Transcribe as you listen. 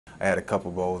I had a couple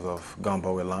bowls of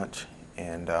gumbo at lunch,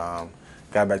 and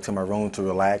got back to my room to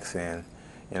relax, and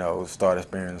started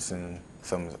experiencing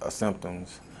some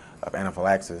symptoms of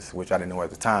anaphylaxis, which I didn't know at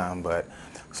the time. But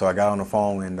so I got on the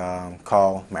phone and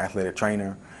called my athletic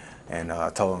trainer and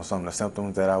told him some of the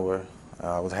symptoms that I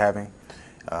was having.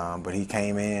 But he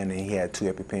came in and he had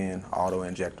 2 EpiPen auto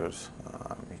injectors.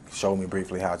 He showed me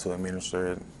briefly how to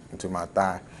administer it into my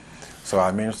thigh. So I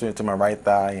administered it to my right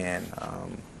thigh, and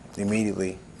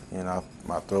immediately,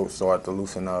 my throat started to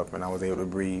loosen up, and I was able to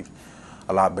breathe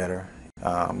a lot better.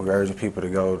 We urge people to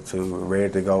go to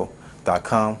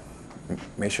readytogo.com,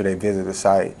 make sure they visit the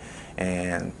site,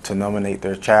 and to nominate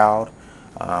their child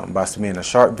by submitting a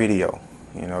short video,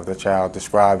 of the child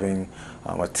describing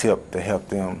a tip to help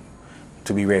them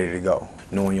to be ready to go.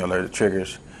 Knowing your allergic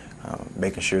triggers,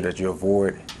 making sure that you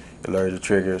avoid your allergic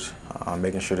triggers,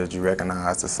 making sure that you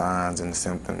recognize the signs and the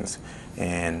symptoms,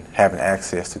 and having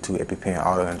access to 2 EpiPen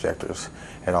auto injectors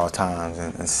at all times,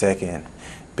 and second,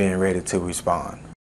 being ready to respond.